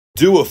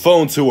Do a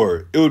phone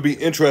tour. It would be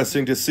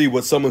interesting to see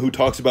what someone who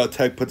talks about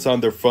tech puts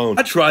on their phone.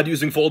 I tried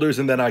using folders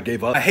and then I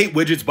gave up. I hate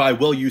widgets, but I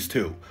will use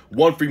two.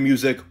 One for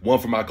music, one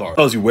for my car.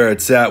 Tells you where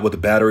it's at, what the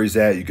battery's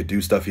at. You could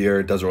do stuff here.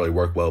 It doesn't really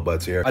work well, but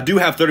it's here. I do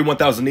have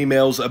 31,000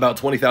 emails. About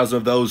 20,000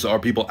 of those are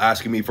people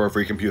asking me for a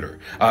free computer.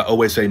 I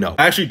always say no.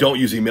 I actually don't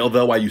use email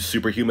though. I use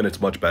Superhuman. It's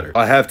much better.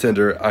 I have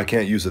Tinder. I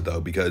can't use it though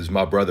because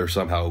my brother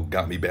somehow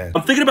got me banned.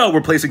 I'm thinking about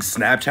replacing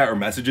Snapchat or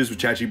messages with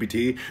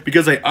ChatGPT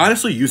because I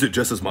honestly use it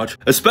just as much,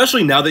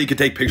 especially now that you can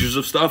take pictures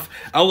of stuff.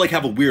 I'll like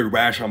have a weird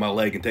rash on my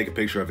leg and take a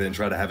picture of it and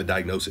try to have it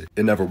diagnose it.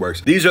 It never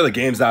works. These are the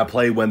games that I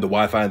play when the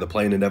Wi-Fi in the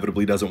plane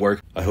inevitably doesn't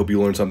work. I hope you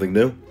learned something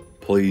new.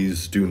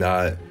 Please do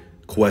not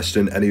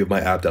question any of my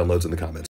app downloads in the comments.